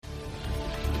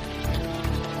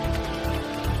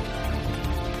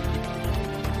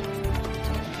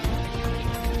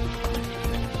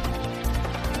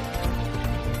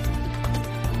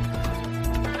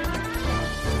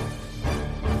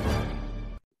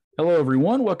Hello,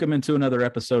 everyone. Welcome into another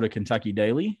episode of Kentucky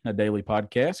Daily, a daily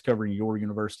podcast covering your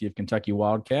University of Kentucky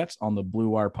Wildcats on the Blue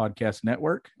Wire Podcast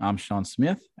Network. I'm Sean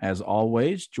Smith, as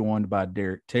always, joined by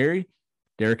Derek Terry.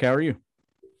 Derek, how are you?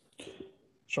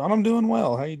 Sean, I'm doing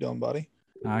well. How you doing, buddy?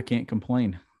 I can't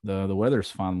complain. The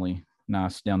weather's finally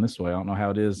nice down this way. I don't know how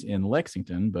it is in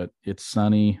Lexington, but it's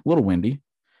sunny, a little windy,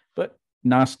 but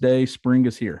nice day. Spring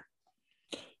is here.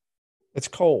 It's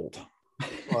cold,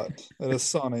 but it is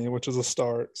sunny, which is a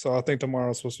start. So I think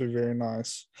tomorrow's supposed to be very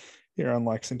nice here in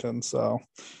Lexington. So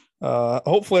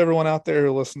hopefully everyone out there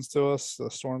who listens to us, the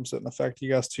storms didn't affect you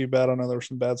guys too bad. I know there were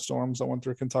some bad storms that went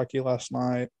through Kentucky last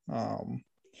night. Man,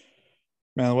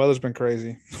 the weather's been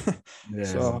crazy. Yeah.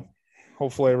 So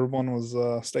hopefully everyone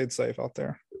was stayed safe out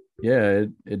there. Yeah,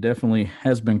 it definitely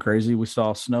has been crazy. We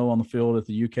saw snow on the field at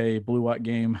the UK Blue White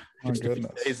game just a few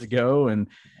days ago, and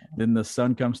then the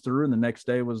sun comes through, and the next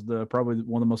day was probably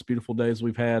one of the most beautiful days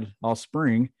we've had all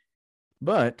spring.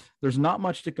 But there's not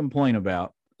much to complain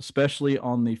about, especially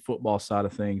on the football side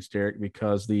of things, Derek,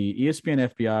 because the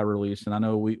ESPN FPI released, and I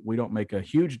know we don't make a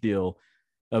huge deal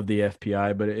of the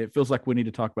FPI, but it feels like we need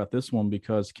to talk about this one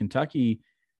because Kentucky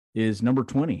is number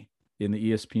 20 in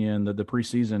the ESPN, the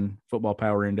preseason football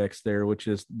power index there, which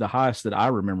is the highest that I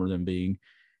remember them being.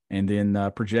 And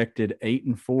then projected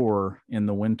 8-4 in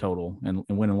the win total and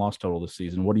win and loss total this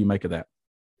season. What do you make of that?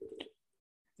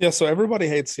 Yeah, so everybody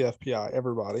hates the FPI.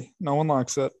 Everybody. No one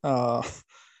likes it.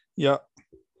 Yeah,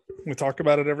 we talk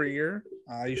about it every year.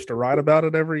 I used to write about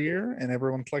it every year, and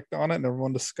everyone clicked on it and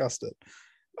everyone discussed it.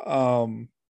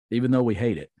 Even though we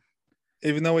hate it.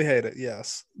 Even though we hate it,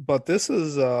 yes. But this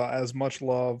is as much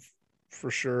love for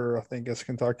sure, I think, as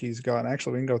Kentucky's gotten.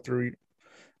 Actually, we can go through.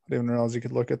 I didn't even realize you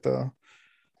could look at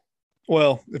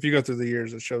well, if you go through the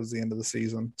years, it shows the end of the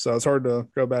season. So it's hard to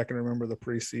go back and remember the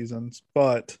preseasons.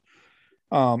 But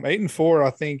 8-4, I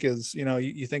think, is,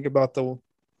 you think about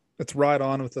it's right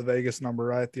on with the Vegas number,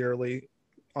 right? The early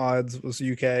odds was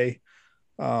UK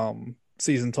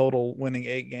season total winning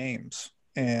 8 games.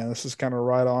 And this is kind of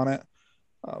right on it.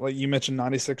 Like you mentioned,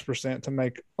 96% to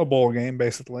make a bowl game,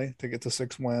 basically, to get to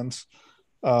 6 wins.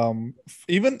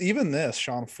 Even this,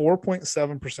 Sean,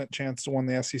 4.7% chance to win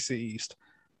the SEC East.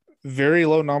 Very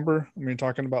low number. I mean,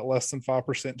 talking about less than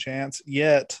 5% chance.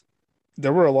 Yet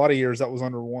there were a lot of years that was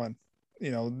under one.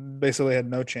 Basically had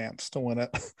no chance to win it.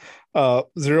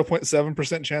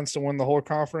 0.7% chance to win the whole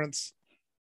conference.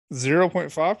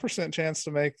 0.5% chance to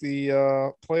make the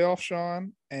playoff,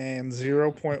 Sean, and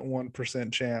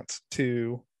 0.1% chance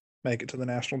to make it to the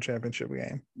national championship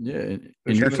game. Yeah, and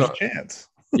there's a chance.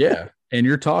 Yeah, and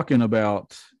you're talking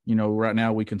about, right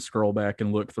now we can scroll back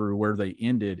and look through where they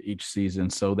ended each season.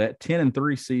 So that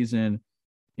 10-3 season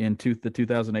the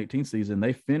 2018 season,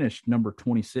 they finished number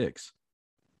 26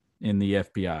 in the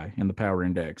FPI in the Power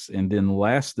Index, and then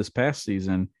this past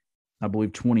season, I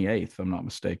believe 28th, if I'm not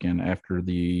mistaken, after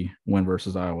the win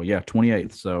versus Iowa. Yeah,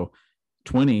 28th. So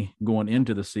 20 going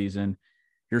into the season.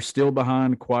 You're still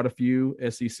behind quite a few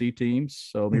SEC teams.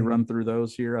 So let me run through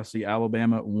those here. I see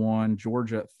Alabama at 1,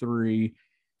 Georgia at 3,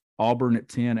 Auburn at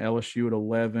 10, LSU at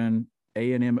 11,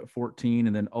 A&M at 14,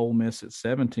 and then Ole Miss at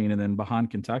 17. And then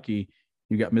behind Kentucky,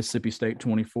 you got Mississippi State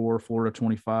 24, Florida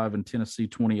 25, and Tennessee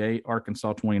 28,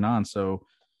 Arkansas 29. So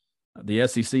the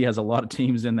SEC has a lot of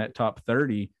teams in that top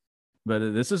 30.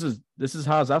 But this is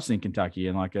how as I've seen Kentucky,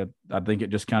 and I think it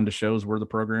just kind of shows where the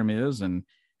program is and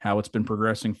how it's been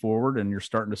progressing forward, and you're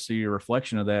starting to see a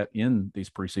reflection of that in these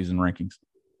preseason rankings,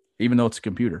 even though it's a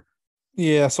computer.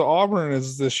 Yeah, so Auburn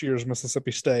is this year's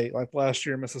Mississippi State. Like last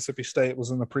year, Mississippi State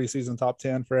was in the preseason top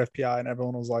 10 for FPI, and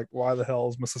everyone was like, why the hell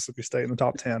is Mississippi State in the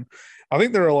top 10? I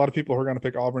think there are a lot of people who are going to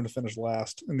pick Auburn to finish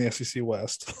last in the SEC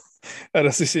West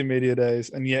at SEC Media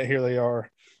Days, and yet here they are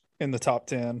in the top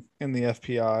 10 in the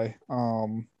FPI.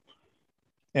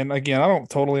 And again, I don't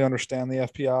totally understand the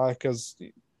FPI because,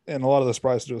 and a lot of this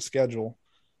probably has to do with schedule,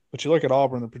 but you look at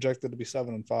Auburn, they're projected to be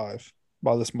 7-5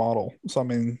 by this model. So, I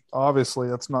mean, obviously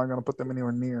that's not going to put them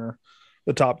anywhere near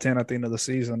the top 10 at the end of the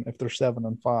season if they're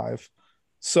 7-5.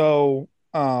 So,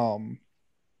 but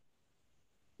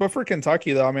for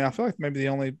Kentucky though, I mean, I feel like maybe the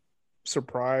only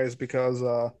surprise because,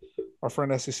 our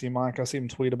friend SEC Mike, I see him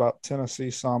tweet about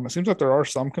Tennessee some. It seems like there are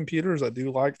some computers that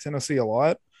do like Tennessee a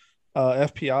lot.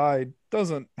 FPI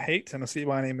doesn't hate Tennessee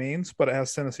by any means, but it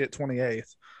has Tennessee at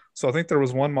 28th. So I think there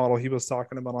was one model he was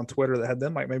talking about on Twitter that had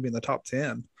them like maybe in the top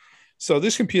 10. So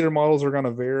these computer models are going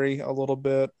to vary a little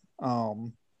bit.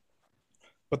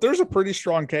 But there's a pretty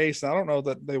strong case. I don't know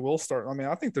that they will start. I mean,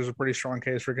 I think there's a pretty strong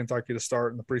case for Kentucky to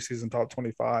start in the preseason top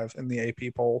 25 in the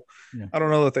AP poll. Yeah. I don't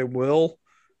know that they will.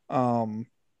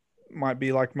 Might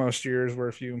be like most years where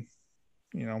if you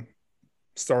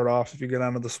start off. If you go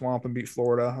down to the swamp and beat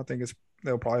Florida, I think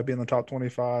they'll probably be in the top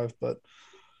 25. But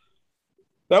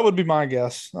that would be my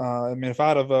guess. I mean, if I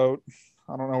had a vote,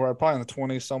 I don't know where I'd probably in the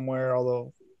 20s somewhere.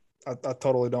 Although I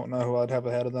totally don't know who I'd have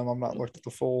ahead of them. I've not looked at the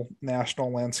full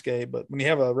national landscape. But when you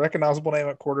have a recognizable name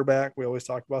at quarterback, we always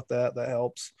talk about that. That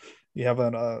helps. You have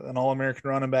an All-American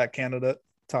running back candidate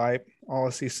type,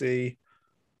 All SEC.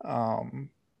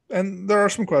 And there are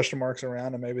some question marks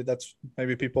around, and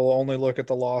maybe people only look at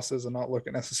the losses and not look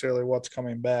at necessarily what's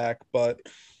coming back. But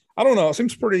I don't know. It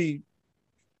seems pretty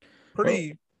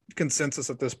consensus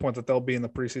at this point that they'll be in the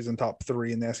preseason top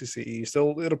 3 in the SEC East.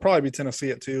 So it'll probably be Tennessee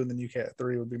at 2, and then UK at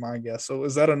 3 would be my guess. So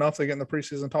is that enough to get in the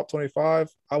preseason top 25?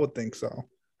 I would think so.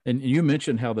 And you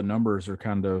mentioned how the numbers are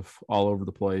kind of all over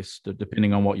the place,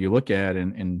 depending on what you look at.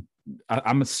 And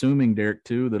I'm assuming, Derek,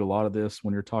 too, that a lot of this,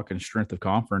 when you're talking strength of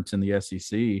conference in the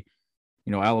SEC,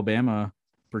 Alabama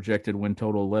projected win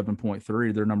total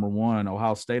 11.3. They're number 1.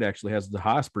 Ohio State actually has the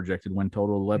highest projected win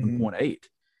total, 11.8.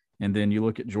 And then you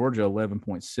look at Georgia,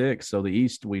 11.6. So the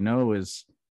East, we know, is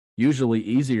usually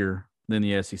easier than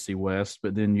the SEC West.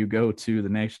 But then you go to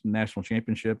the national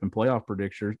championship and playoff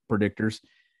predictors.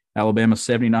 Alabama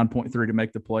 79.3 to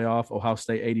make the playoff. Ohio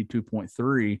State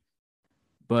 82.3.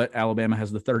 But Alabama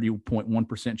has the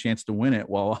 30.1% chance to win it,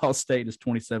 while Ohio State is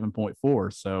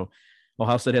 27.4. So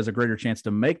Ohio State has a greater chance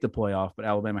to make the playoff, but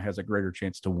Alabama has a greater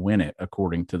chance to win it,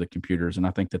 according to the computers. And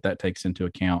I think that takes into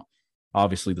account,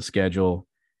 obviously, the schedule,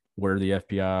 where the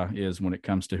FPI is when it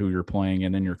comes to who you're playing,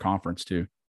 and then your conference too.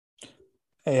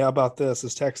 Hey, how about this?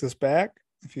 Is Texas back?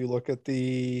 If you look at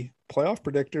the playoff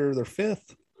predictor, they're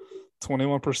 5th,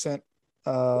 21%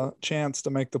 chance to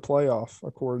make the playoff,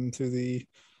 according to the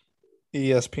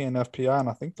ESPN FPI, and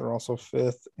I think they're also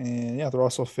 5th. And yeah, they're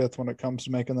also 5th when it comes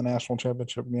to making the national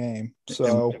championship game.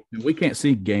 So we can't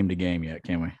see game to game yet,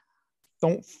 can we?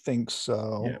 Don't think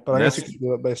so. Yeah, but I guess you can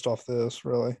do it based off this,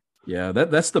 really. Yeah,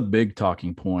 that's the big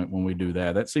talking point when we do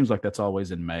that. That seems like that's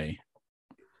always in May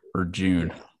or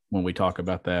June when we talk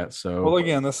about that. So, well,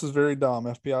 again, this is very dumb.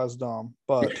 FBI is dumb,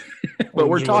 but but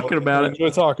we're talking about it.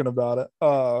 We're talking about it.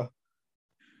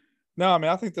 No, I mean,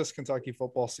 I think this Kentucky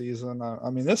football season. I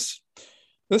mean, this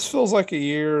feels like a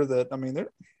year that, I mean,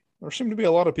 there seem to be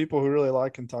a lot of people who really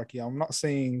like Kentucky. I'm not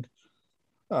seeing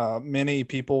many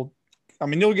people. I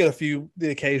mean, you'll get the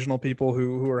occasional people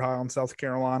who are high on South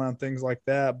Carolina and things like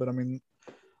that. But I mean,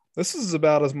 this is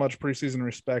about as much preseason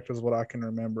respect as what I can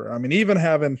remember. I mean, even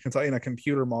having Kentucky in a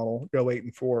computer model go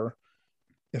 8-4.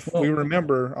 If we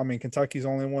remember, I mean, Kentucky's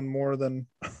only won more than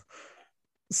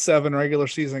 7 regular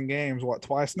season games,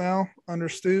 twice now under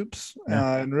Stoops.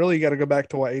 Yeah. And really, you got to go back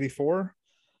to 84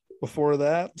 before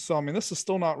that. So, I mean, this is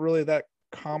still not really that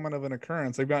common of an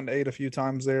occurrence. They've gotten to 8 a few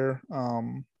times there.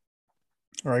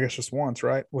 Or I guess just once,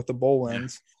 right, with the bowl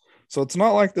wins. So it's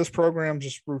not like this program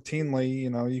just routinely,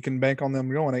 you can bank on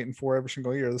them going 8-4 every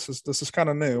single year. This is kind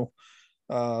of new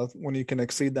when you can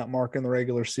exceed that mark in the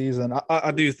regular season.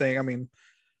 I do think. I mean,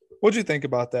 what'd you think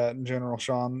about that in general,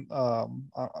 Sean?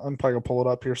 I'm probably gonna pull it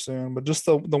up here soon, but just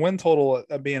the win total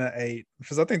at being at 8,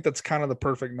 because I think that's kind of the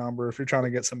perfect number if you're trying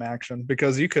to get some action.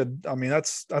 Because you could, I mean, I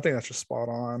think that's just spot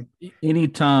on.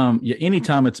 Anytime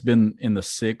it's been in the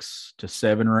 6 to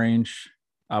 7 range,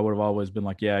 I would have always been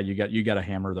like, yeah, you got to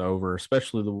hammer the over,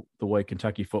 especially the way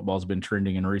Kentucky football has been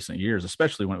trending in recent years,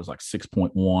 especially when it was like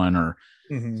 6.1 or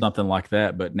something like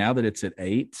that. But now that it's at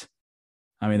 8,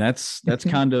 I mean, that's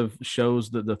kind of shows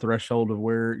the threshold of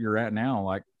where you're at now.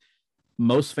 Like,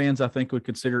 most fans, I think, would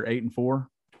consider 8-4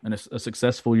 and a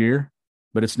successful year,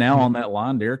 but it's now on that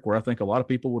line, Derek, where I think a lot of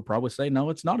people would probably say, no,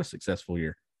 it's not a successful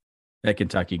year at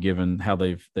Kentucky, given how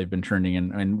they've been trending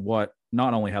and what,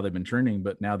 not only how they've been trending,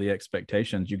 but now the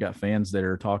expectations. You got fans that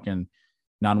are talking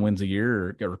 9 wins a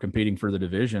year or competing for the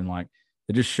division. Like,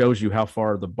 it just shows you how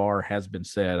far the bar has been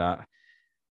set.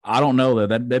 I don't know, though.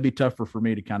 That'd be tougher for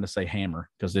me to kind of say hammer,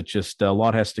 because it's just a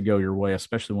lot has to go your way,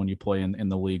 especially when you play in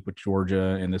the league with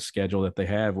Georgia and the schedule that they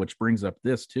have, which brings up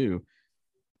this too.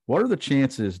 What are the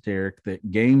chances, Derek, that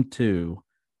game 2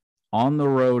 on the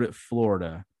road at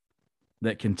Florida,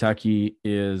 that Kentucky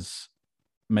is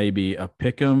maybe a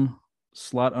pick'em,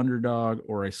 slot underdog,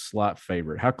 or a slot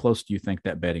favorite? How close do you think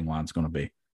that betting line is going to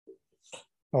be?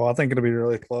 Oh, I think it'll be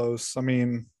really close. I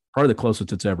mean, probably the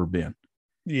closest it's ever been.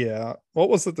 Yeah. What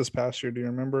was it this past year? Do you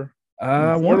remember?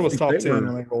 Florida was top 10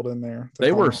 when they rolled in there.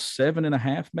 They were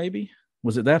 7.5, maybe.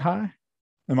 Was it that high?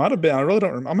 It might have been. I really don't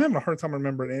remember. I'm having a hard time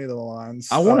remembering any of the lines.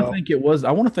 I want to think it was.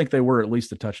 I want to think they were at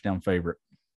least a touchdown favorite.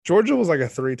 Georgia was like a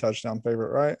 3 touchdown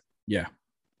favorite, right? Yeah.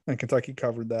 And Kentucky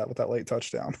covered that with that late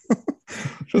touchdown,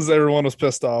 because everyone was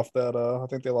pissed off that I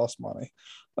think they lost money.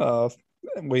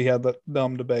 We had that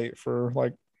dumb debate for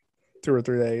like 2 or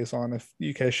 3 days on if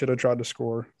UK should have tried to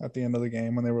score at the end of the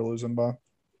game when they were losing by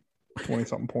 20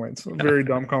 something points. A very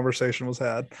dumb conversation was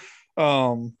had.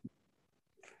 I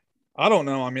don't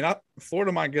know. I mean,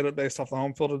 Florida might get it based off the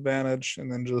home field advantage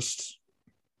and then just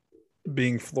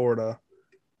being Florida.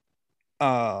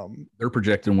 Their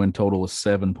projected win total is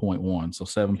 7.1. So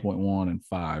 7.1 and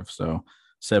 5. So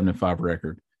 7-5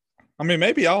 record. I mean,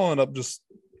 maybe I'll end up just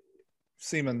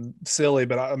seeming silly,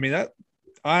 but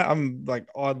I'm like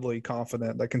oddly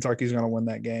confident that Kentucky's going to win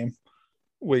that game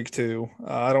week 2.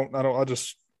 I don't know.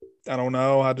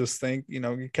 I just think,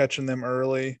 you're catching them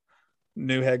early,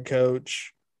 new head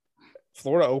coach.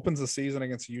 Florida opens the season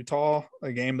against Utah,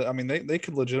 a game that, I mean, they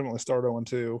could legitimately start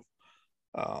 0-2.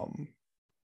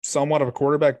 Somewhat of a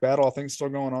quarterback battle, I think, still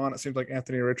going on. It seems like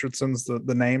Anthony Richardson's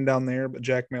the name down there, but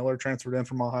Jack Miller transferred in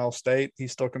from Ohio State.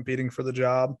 He's still competing for the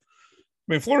job. I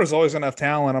mean, Florida's always going to have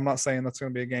talent. I'm not saying that's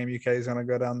going to be a game UK is going to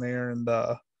go down there and,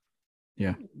 I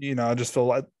just feel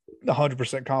like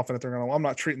 100% confident they're going to. I'm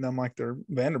not treating them like they're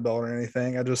Vanderbilt or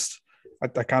anything. I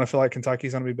kind of feel like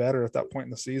Kentucky's going to be better at that point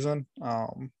in the season.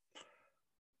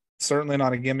 Certainly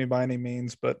not a gimme by any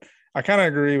means, but I kind of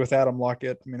agree with Adam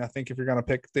Luckett. I mean, I think if you're going to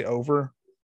pick the over,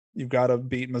 you've got to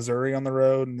beat Missouri on the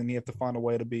road, and then you have to find a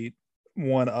way to beat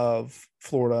one of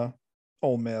Florida,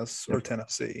 Ole Miss, or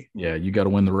Tennessee. Yeah, you got to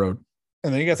win the road.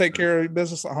 And then you got to take care of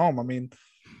business at home. I mean,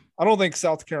 I don't think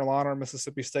South Carolina or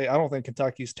Mississippi State, I don't think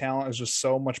Kentucky's talent is just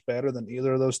so much better than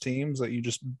either of those teams that you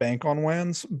just bank on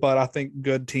wins. But I think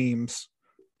good teams,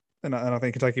 and I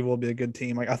think Kentucky will be a good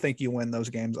team. Like, I think you win those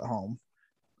games at home.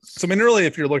 So, I mean, really,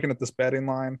 if you're looking at this betting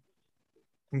line,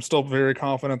 I'm still very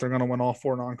confident they're going to win all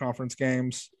 4 non-conference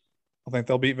games. I think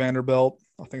they'll beat Vanderbilt.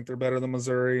 I think they're better than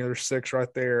Missouri. There's 6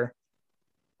 right there.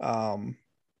 And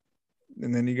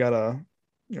then you got to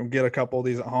get a couple of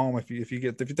these at home. If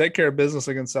you take care of business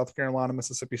against South Carolina,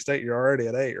 Mississippi State, you're already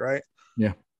at 8, right?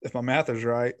 Yeah. If my math is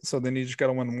right. So then you just got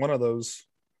to win one of those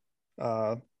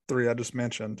 3 I just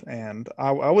mentioned. And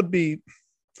I wouldn't be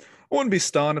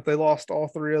stunned if they lost all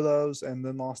 3 of those and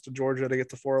then lost to Georgia to get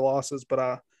to 4 losses.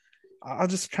 But I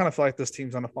just kind of feel like this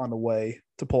team's going to find a way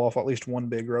to pull off at least one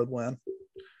big road win.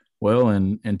 Well,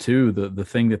 and 2, the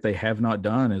thing that they have not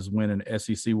done is win an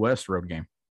SEC West road game.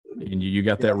 And you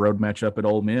got that road matchup at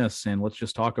Ole Miss. And let's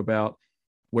just talk about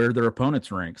where their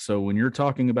opponents rank. So when you're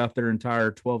talking about their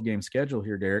entire 12-game schedule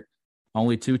here, Derek,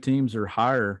 only 2 teams are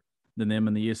higher than them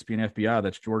in the ESPN FPI.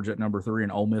 That's Georgia at number 3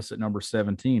 and Ole Miss at number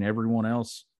 17. Everyone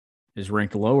else is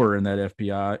ranked lower in that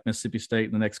FPI. Mississippi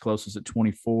State, the next closest at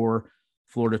 24,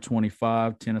 Florida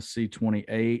 25, Tennessee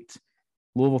 28,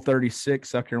 Louisville 36,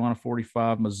 South Carolina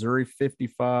 45, Missouri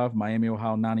 55, Miami,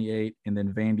 Ohio 98, and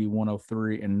then Vandy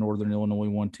 103 and Northern Illinois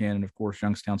 110. And, of course,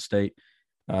 Youngstown State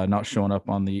not showing up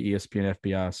on the ESPN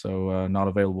FPI, so not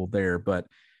available there. But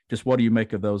just what do you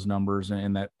make of those numbers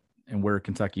and where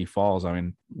Kentucky falls? I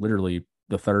mean, literally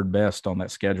the 3rd best on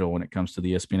that schedule when it comes to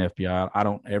the ESPN FPI. I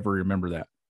don't ever remember that.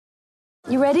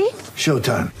 You ready?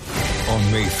 Showtime.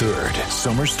 On May 3rd,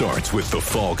 summer starts with The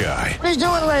Fall Guy. Let's do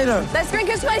it later. Let's drink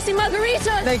a spicy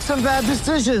margarita. Make some bad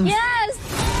decisions. Yes.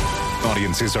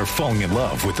 Audiences are falling in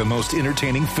love with the most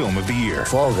entertaining film of the year.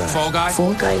 Fall Guy. Fall Guy?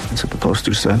 Fall guy. That's what the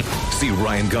poster said. See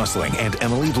Ryan Gosling and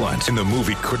Emily Blunt in the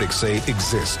movie critics say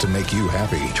exists to make you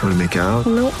happy. Trying to make it out?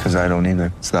 Nope. Because I don't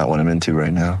either. It's not what I'm into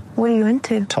right now. What are you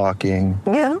into? Talking.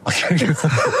 Yeah.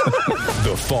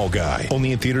 The Fall Guy.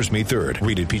 Only in theaters May 3rd.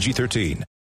 Rated PG-13.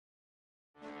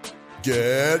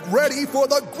 Get ready for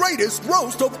the greatest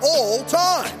roast of all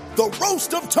time. The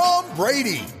Roast of Tom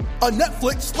Brady. A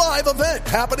Netflix live event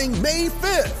happening May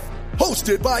 5th.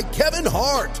 Hosted by Kevin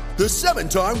Hart. The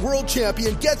 7-time world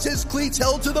champion gets his cleats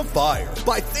held to the fire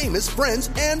by famous friends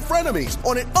and frenemies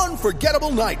on an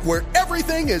unforgettable night where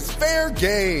everything is fair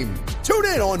game. Tune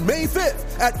in on May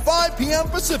 5th at 5 p.m.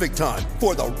 Pacific time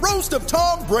for the Roast of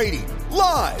Tom Brady.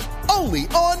 Live only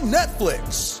on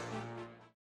Netflix.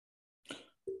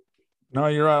 No,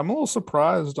 you're right. I'm a little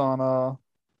surprised on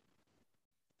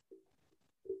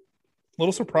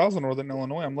Northern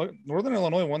Illinois. Northern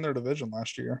Illinois won their division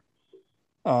last year.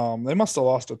 They must have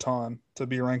lost a ton to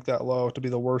be ranked that low, to be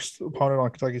the worst opponent on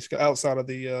Kentucky outside of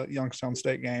the Youngstown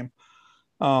State game.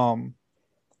 I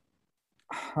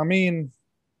mean,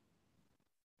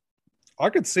 I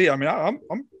could see. I mean, I'm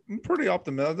pretty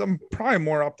optimistic. I'm probably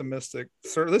more optimistic.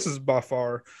 Sir, this is by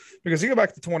far because you go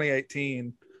back to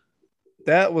 2018.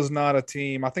 That was not a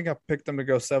team. I think I picked them to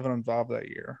go 7-5 that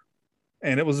year.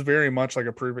 And it was very much like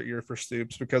a prove it year for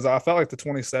Stoops because I felt like the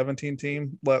 2017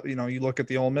 team, you look at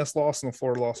the Ole Miss loss and the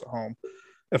Florida loss at home.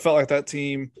 It felt like that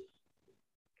team,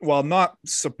 while not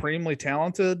supremely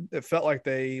talented, it felt like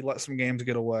they let some games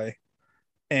get away.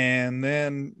 And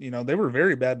then, they were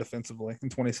very bad defensively in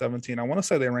 2017. I want to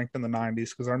say they ranked in the 90s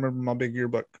because I remember my big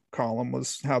yearbook column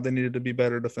was how they needed to be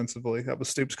better defensively. That was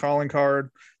Stoops' calling card.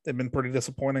 They've been pretty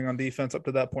disappointing on defense up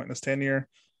to that point in his tenure.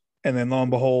 And then lo and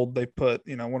behold, they put,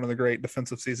 one of the great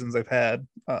defensive seasons they've had,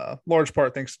 large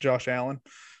part thanks to Josh Allen.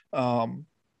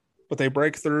 But they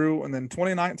break through. And then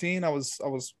 2019, I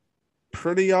was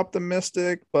pretty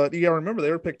optimistic, but you got to remember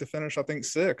they were picked to finish, I think,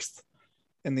 6th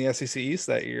in the SEC East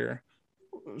that year.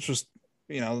 It was just,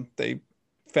 they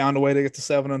found a way to get to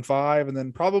 7-5. And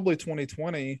then probably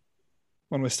 2020,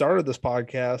 when we started this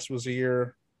podcast, was a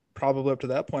year probably up to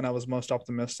that point I was most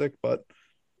optimistic. But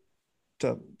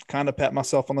to kind of pat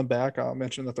myself on the back, I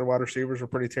mentioned that their wide receivers were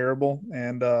pretty terrible.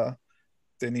 And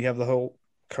then you have the whole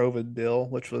COVID deal,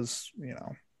 which was,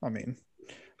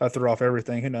 I threw off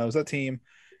everything. Who knows? That team,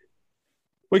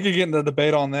 we could get into a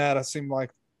debate on that. It seemed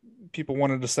like people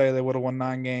wanted to say they would have won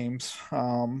 9 games.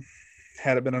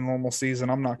 Had it been a normal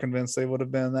season, I'm not convinced they would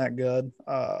have been that good.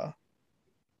 And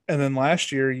then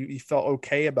last year, you felt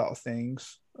okay about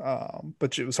things,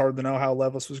 but it was hard to know how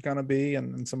Levis was going to be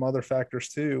and some other factors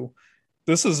too.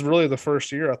 This is really the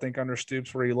first year, I think, under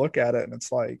Stoops where you look at it and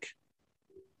it's like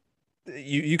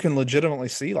you can legitimately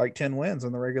see like 10 wins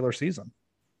in the regular season.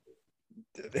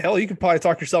 Hell, you could probably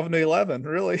talk yourself into 11,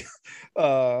 really.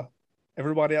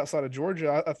 Everybody outside of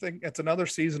Georgia, I think it's another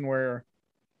season where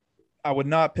I would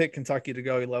not pick Kentucky to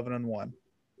go 11-1.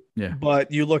 Yeah.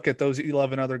 But you look at those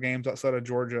 11 other games outside of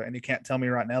Georgia, and you can't tell me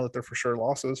right now that they're for sure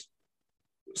losses.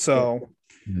 So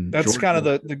that's Georgia, kind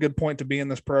of the good point to be in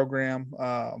this program.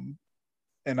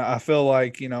 And I feel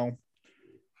like,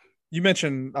 you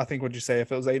mentioned, I think, what'd you say,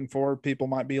 if it was 8-4, people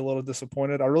might be a little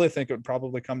disappointed. I really think it would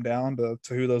probably come down to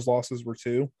who those losses were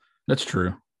to. That's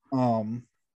true.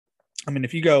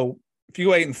 If you go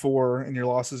 8-4 and your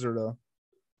losses are to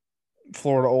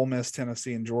Florida, Ole Miss,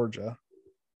 Tennessee, and Georgia,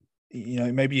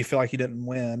 maybe you feel like you didn't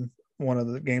win one of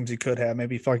the games you could have.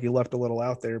 Maybe you feel like you left a little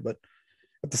out there, but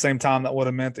at the same time, that would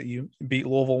have meant that you beat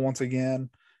Louisville once again.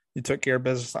 You took care of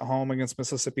business at home against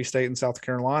Mississippi State and South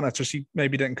Carolina. It's just you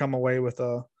maybe didn't come away with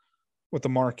a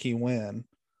marquee win.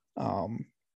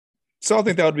 So I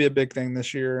think that would be a big thing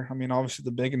this year. Obviously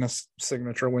the biggest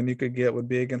signature win you could get would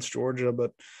be against Georgia,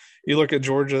 but you look at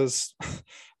Georgia's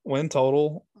win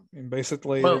total,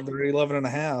 basically they're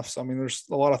 11.5. So, there's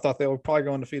a lot of thought they would probably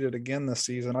go undefeated again this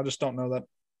season. I just don't know that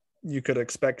you could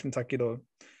expect Kentucky to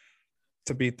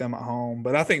beat them at home.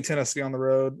 But I think Tennessee on the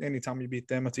road, anytime you beat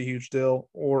them, it's a huge deal.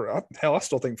 Or hell, I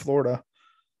still think Florida.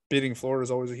 Beating Florida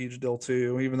is always a huge deal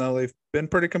too, even though they've been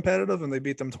pretty competitive and they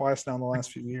beat them twice now in the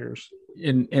last few years.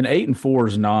 And 8-4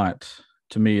 is not,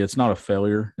 to me, it's not a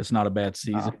failure. It's not a bad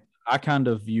season. I kind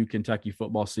of view Kentucky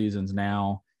football seasons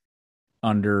now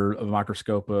under a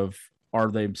microscope of,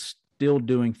 are they still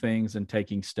doing things and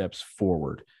taking steps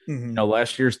forward? Mm-hmm.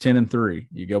 Last year's 10-3.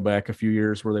 You go back a few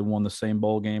years where they won the same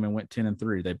bowl game and went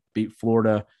 10-3. They beat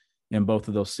Florida in both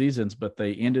of those seasons, but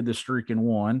they ended the streak in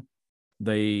one.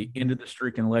 They ended the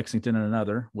streak in Lexington in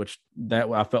another, which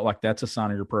I felt like that's a sign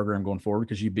of your program going forward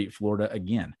because you beat Florida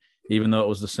again, even though it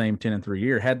was the same 10-3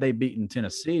 year. Had they beaten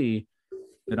Tennessee,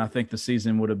 then I think the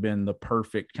season would have been the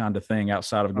perfect kind of thing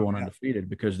outside of going undefeated,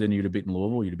 because then you'd have beaten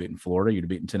Louisville, you'd have beaten Florida, you'd have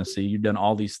beaten Tennessee. You've done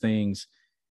all these things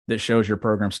that shows your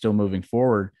program still moving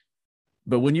forward.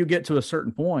 But when you get to a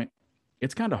certain point,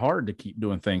 it's kind of hard to keep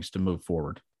doing things to move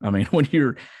forward. When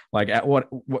you're like at what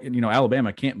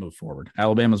Alabama can't move forward.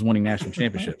 Alabama's winning national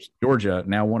championships. Georgia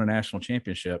now won a national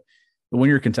championship. But when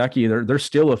you're Kentucky, there's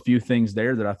still a few things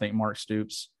there that I think Mark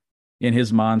Stoops in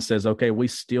his mind says, okay, we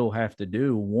still have to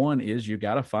do. One is you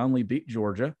got to finally beat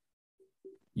Georgia.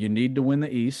 You need to win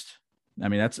the East.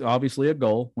 That's obviously a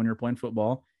goal when you're playing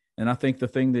football. And I think the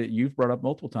thing that you've brought up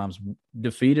multiple times,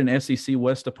 defeat an SEC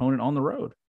West opponent on the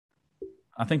road.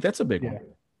 I think that's a big one.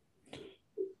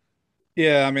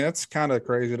 Yeah, that's kind of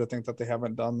crazy to think that they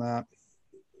haven't done that.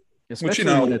 Especially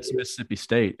when it's Mississippi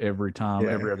State every time,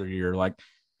 every other year.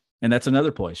 And that's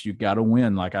another place. You've got to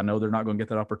win. I know they're not going to get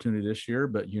that opportunity this year,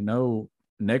 but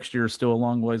next year is still a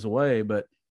long ways away, but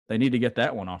they need to get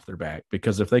that one off their back,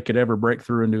 because if they could ever break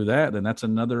through and do that, then that's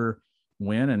another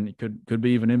win, and it could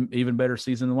be even better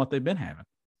season than what they've been having.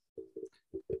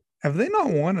 Have they not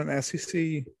won an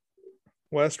SEC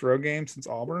West road game since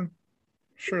Auburn?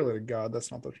 Surely to God,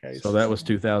 that's not the case. So that was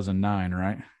 2009,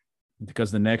 right?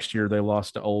 Because the next year they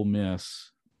lost to Ole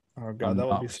Miss. Oh God, that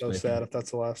would be so sad if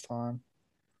that's the last time.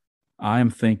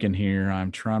 I'm thinking here. I'm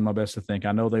trying my best to think.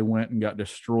 I know they went and got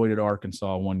destroyed at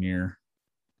Arkansas one year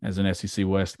as an SEC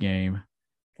West game.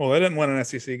 Well, they didn't win an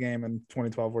SEC game in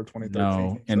 2012 or 2013.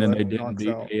 No, and then they didn't beat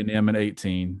A&M in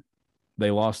 18. They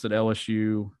lost at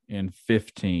LSU in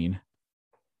 15.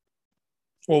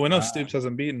 Well, we know Stoops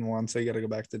hasn't beaten one, so you got to go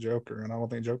back to Joker, and I don't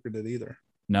think Joker did either.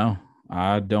 No,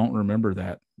 I don't remember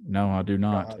that. No, I do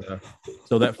not.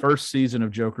 So that first season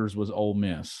of Jokers was Ole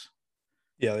Miss.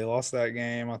 Yeah, they lost that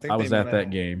game. I think I was at that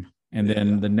game. And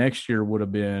then the next year would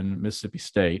have been Mississippi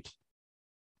State,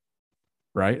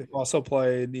 right? They also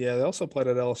played at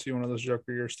LSU one of those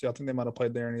Joker years too. I think they might have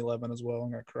played there in 11 as well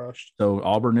and got crushed. So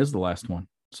Auburn is the last one.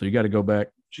 So you got to go back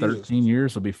 13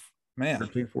 years. It'll be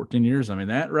 13, 14 years. I mean,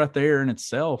 that right there in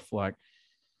itself, like.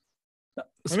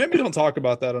 Maybe we don't talk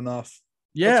about that enough.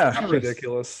 Yeah. It's kind of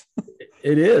ridiculous.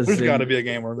 It is. There's got to be a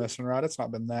game we're missing, right? It's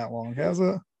not been that long, has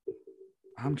it?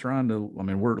 I'm trying to, I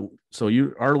mean,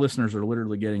 our listeners are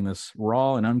literally getting this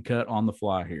raw and uncut on the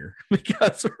fly here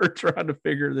because we're trying to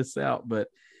figure this out. But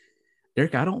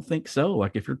Eric, I don't think so.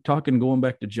 Like if you're talking going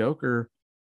back to Joker,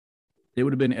 it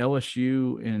would have been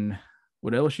LSU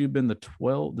would LSU have been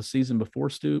the season before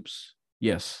Stoops?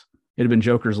 Yes. It'd have been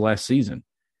Joker's last season.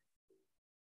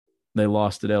 They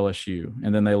lost at LSU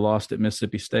and then they lost at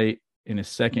Mississippi State in his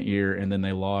second year. And then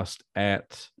they lost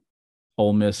at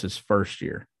Ole Miss his first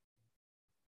year.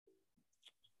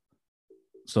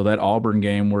 So that Auburn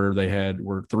game where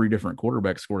three different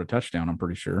quarterbacks scored a touchdown, I'm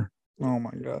pretty sure. Oh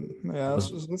my God. Yeah,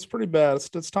 that's pretty bad.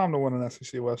 It's time to win an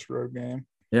SEC West road game.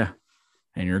 Yeah.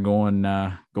 And you're going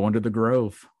to the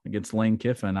Grove against Lane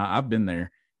Kiffin. I've been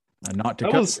there. I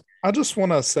just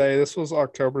want to say this was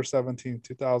October 17th,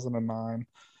 2009.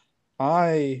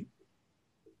 I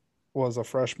was a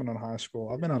freshman in high school.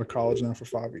 I've been out of college now for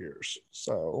 5 years.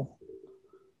 So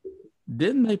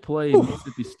didn't they play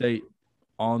Mississippi State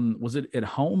was it at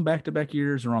home back-to-back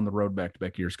years or on the road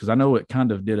back-to-back years? Because I know it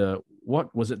kind of did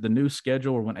what was it, the new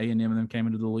schedule or when A&M and them came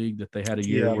into the league that they had a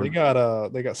year? Yeah,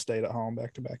 they got State at home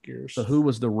back-to-back years. So who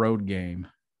was the road game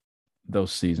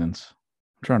those seasons?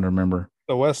 I'm trying to remember.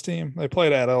 The West team, they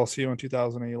played at LSU in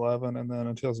 2011, and then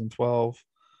in 2012,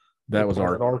 that was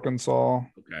Arkansas.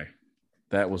 Okay,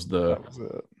 that was it.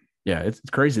 Yeah, it's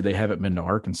crazy they haven't been to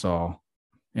Arkansas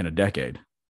in a decade.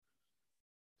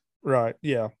 Right.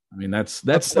 Yeah. I mean, that's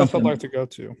something I'd like to go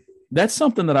to. That's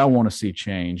something that I want to see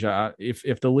change.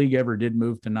 If the league ever did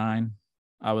move to 9,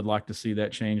 I would like to see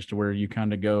that change to where you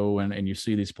kind of go and you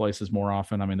see these places more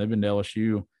often. I mean, they've been to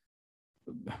LSU.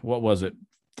 What was it?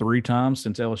 3 times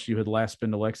since LSU had last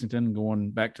been to Lexington,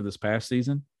 going back to this past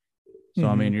season. So,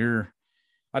 I mean,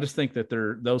 I just think that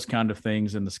those kind of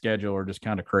things in the schedule are just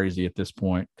kind of crazy at this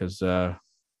point. Cause I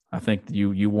think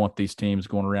you want these teams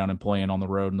going around and playing on the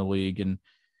road in the league and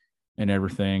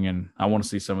everything. And I want to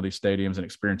see some of these stadiums and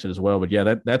experience it as well. But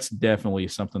yeah, that's definitely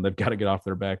something they've got to get off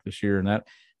their back this year. And that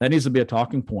needs to be a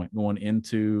talking point going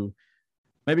into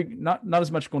maybe not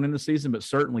as much going into the season, but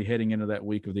certainly heading into that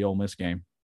week of the Ole Miss game.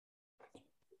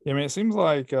 Yeah, I mean, it seems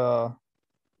like you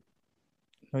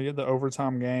had the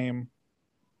overtime game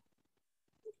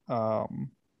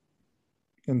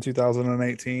in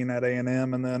 2018 at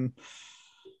A&M, and then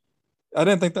I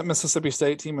didn't think that Mississippi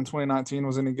State team in 2019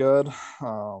 was any good.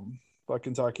 But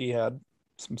Kentucky had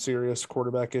some serious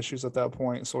quarterback issues at that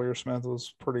point. Sawyer Smith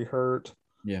was pretty hurt.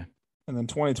 Yeah. And then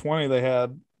 2020, they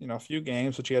had, a few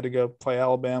games, but you had to go play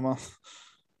Alabama,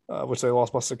 which they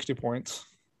lost by 60 points.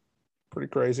 Pretty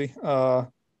crazy. And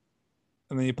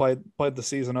then you played the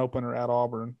season opener at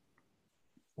Auburn.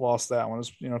 Lost that one.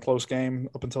 It was, close game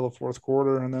up until the fourth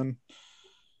quarter. And then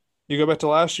you go back to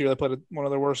last year, they played one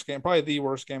of their worst games, probably the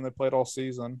worst game they played all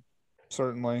season.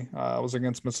 Certainly. It was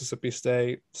against Mississippi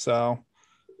State. So,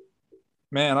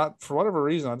 man, for whatever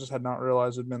reason, I just had not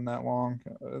realized it had been that long.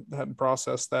 I hadn't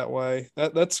processed that way.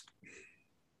 That's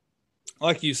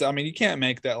like you said, I mean, you can't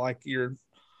make that like your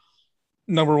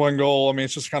number one goal. I mean,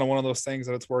 it's just kind of one of those things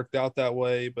that it's worked out that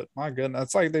way. But my goodness,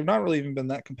 it's like they've not really even been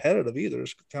that competitive either.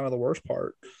 It's kind of the worst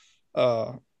part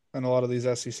in a lot of these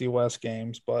SEC West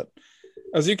games. But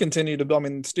as you continue to, I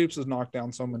mean, Stoops has knocked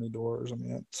down so many doors. I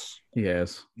mean, he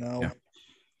has. Yeah.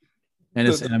 And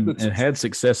it had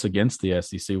success against the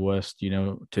SEC West,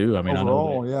 too. I mean,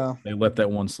 overall, I know they let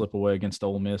that one slip away against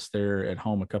Ole Miss there at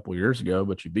home a couple of years ago,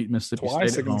 but you beat Mississippi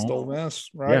twice State against Ole Miss,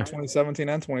 right? Yeah. 2017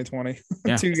 and 2020,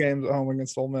 2 games at home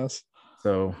against Ole Miss.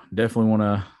 So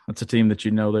definitely that's a team that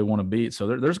they want to beat. So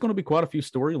there's going to be quite a few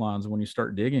storylines when you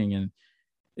start digging,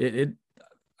 and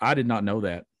I did not know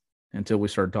that until we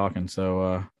started talking.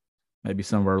 So maybe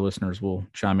some of our listeners will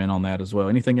chime in on that as well.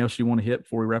 Anything else you want to hit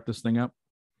before we wrap this thing up?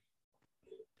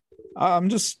 I'm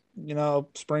just,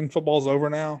 spring football's over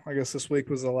now. I guess this week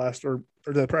was the last, or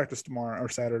they practice tomorrow or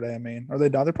Saturday. I mean, are they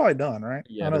done? They're probably done, right?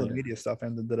 Yeah, I know the media stuff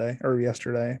ended today or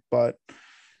yesterday, but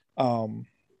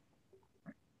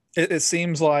it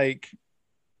seems like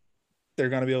they're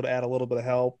going to be able to add a little bit of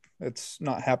help. It's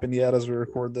not happened yet as we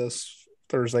record this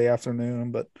Thursday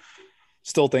afternoon, but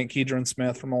Still think Keidron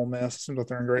Smith from Ole Miss seems like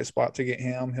they're in a great spot to get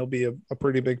him. He'll be a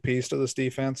pretty big piece to this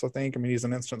defense, I think. I mean, he's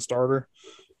an instant starter,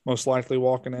 most likely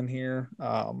walking in here.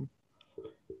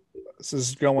 This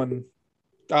is going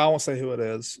 – I won't say who it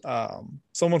is.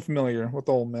 Someone familiar with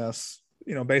Ole Miss,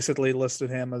 basically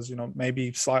listed him as,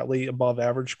 maybe slightly above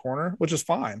average corner, which is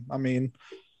fine. I mean,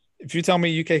 if you tell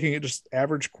me UK can get just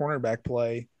average cornerback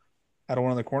play out of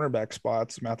one of the cornerback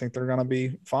spots, I think they're going to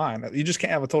be fine. You just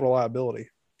can't have a total liability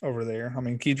over there. I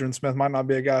mean, Keidron Smith might not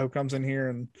be a guy who comes in here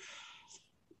and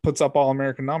puts up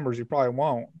All-American numbers. He probably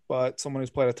won't, but someone who's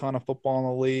played a ton of football in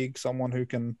the league, someone who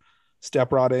can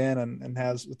step right in and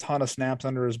has a ton of snaps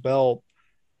under his belt,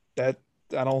 that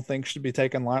I don't think should be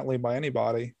taken lightly by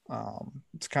anybody.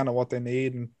 It's kind of what they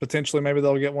need, and potentially maybe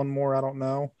they'll get one more. I don't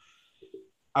know.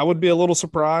 I would be a little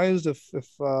surprised if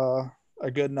a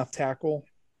good enough tackle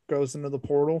goes into the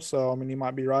portal. So, I mean, you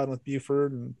might be riding with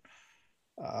Buford and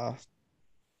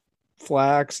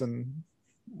Flax and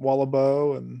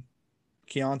Wallabo and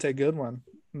Keontae Goodwin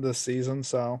this season.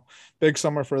 So big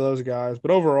summer for those guys.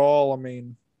 But overall, I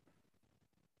mean,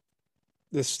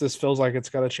 this feels like it's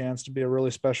got a chance to be a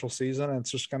really special season. And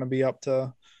it's just going to be up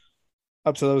to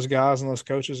those guys and those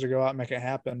coaches to go out and make it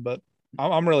happen. But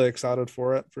I'm really excited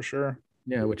for it, for sure.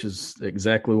 Yeah, which is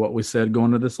exactly what we said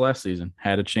going to this last season.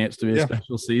 Had a chance to be a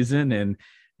special season, and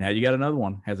now you got another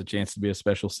one has a chance to be a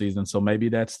special season. So maybe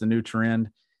that's the new trend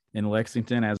in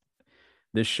Lexington. As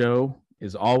this show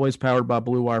is always powered by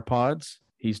Blue Wire Pods.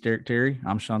 He's Derek Terry.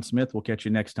 I'm Sean Smith. We'll catch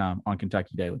you next time on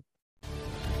Kentucky Daily.